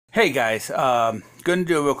Hey guys, gonna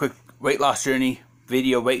do a real quick weight loss journey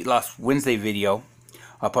video, weight loss Wednesday video,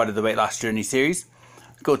 part of the weight loss journey series.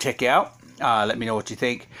 Go check it out. Let me know what you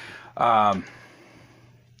think. It's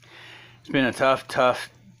been a tough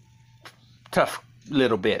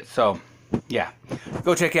little bit. So yeah,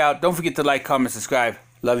 go check it out. Don't forget to like, comment, subscribe.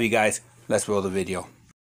 Love you guys. Let's roll the video.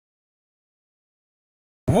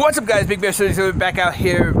 What's up, guys? BigBear so back out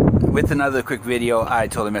here with another quick video. I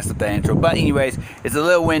totally messed up the intro, but anyways, it's a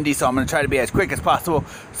little windy, so I'm going to try to be as quick as possible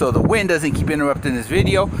so the wind doesn't keep interrupting this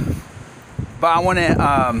video. But I want to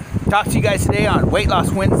talk to you guys today on Weight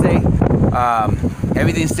Loss Wednesday.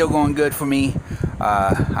 Everything's still going good for me.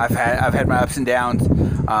 I've had my ups and downs,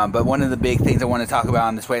 but one of the big things I want to talk about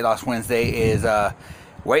on this Weight Loss Wednesday is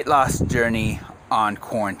weight loss journey on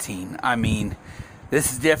quarantine. I mean,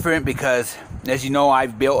 this is different because, as you know,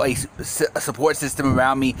 I've built a support system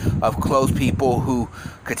around me of close people who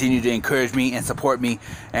continue to encourage me and support me.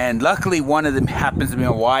 And luckily, one of them happens to be my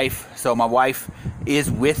wife. So my wife is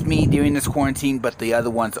with me during this quarantine, but the other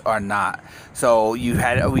ones are not. So we've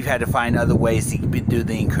had to find other ways to do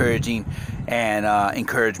the encouraging and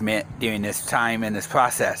encouragement during this time and this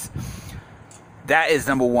process. That is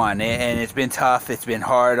number one. And it's been tough. It's been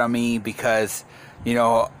hard on me because, you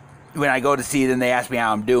know, when I go to see them, they ask me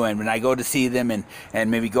how I'm doing. When I go to see them and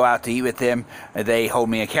maybe go out to eat with them, they hold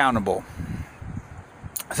me accountable.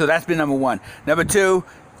 So that's been number one. Number two,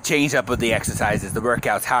 change up with the exercises, the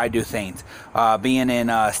workouts, how I do things. Being in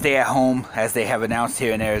stay at home, as they have announced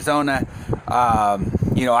here in Arizona,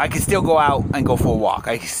 you know, I can still go out and go for a walk.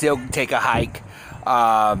 I can still take a hike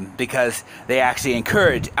because they actually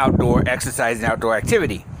encourage outdoor exercise and outdoor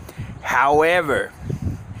activity. However,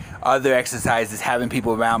 other exercises, having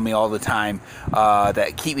people around me all the time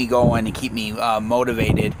that keep me going and keep me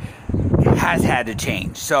motivated, has had to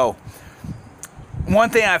change. So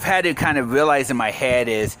one thing I've had to kind of realize in my head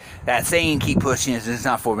is that saying keep pushing is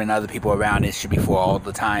not for when other people around. It should be for all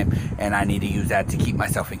the time, and I need to use that to keep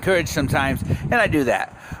myself encouraged sometimes, and I do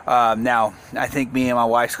that. Now I think me and my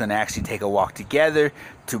wife's going to actually take a walk together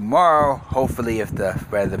tomorrow, hopefully, if the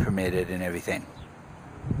weather permitted and everything.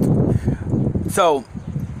 So,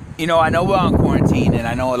 you know, I know we're on quarantine, and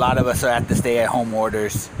I know a lot of us are at the stay-at-home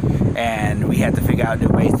orders, and we have to figure out new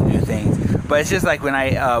ways to do things. But it's just like when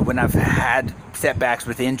I've had setbacks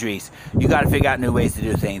with injuries, you got to figure out new ways to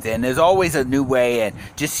do things, and there's always a new way. And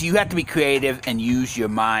just you have to be creative and use your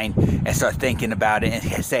mind and start thinking about it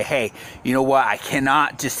and say, hey, you know what? I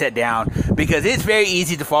cannot just sit down, because it's very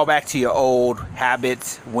easy to fall back to your old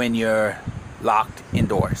habits when you're locked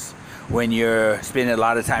indoors. When you're spending a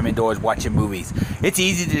lot of time indoors watching movies, it's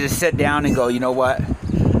easy to just sit down and go, you know what,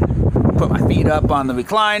 put my feet up on the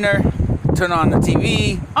recliner, turn on the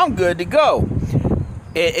TV, I'm good to go.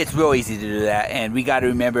 It's real easy to do that, and we got to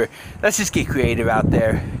remember, let's just get creative out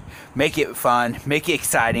there, make it fun, make it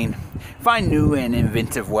exciting, find new and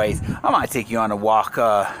inventive ways. I might take you on a walk.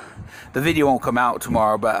 The video won't come out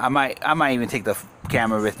tomorrow, but I might even take the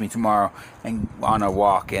camera with me tomorrow and on a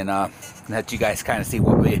walk and let you guys kind of see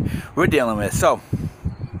what we're dealing with. So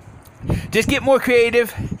just get more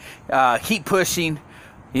creative, keep pushing.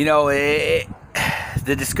 You know,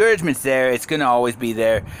 the discouragement's there. It's gonna always be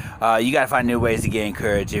there. You gotta find new ways to get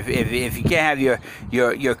encouraged. If you can't have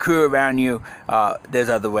your crew around you, there's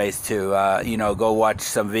other ways to you know, go watch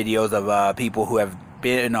some videos of people who have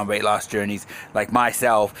been on weight loss journeys like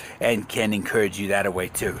myself and can encourage you that way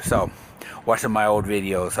too. So watch some of my old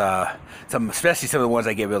videos, especially some of the ones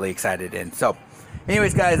I get really excited in. So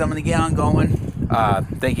anyways, guys, I'm gonna get on going.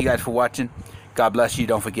 Thank you guys for watching. God bless you.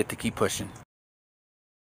 Don't forget to keep pushing.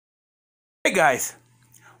 Hey guys,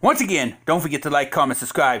 once again, don't forget to like, comment,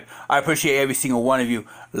 subscribe. I appreciate every single one of you.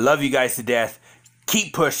 Love you guys to death.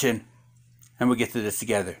 Keep pushing, and we'll get through this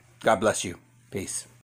together. God bless you. Peace.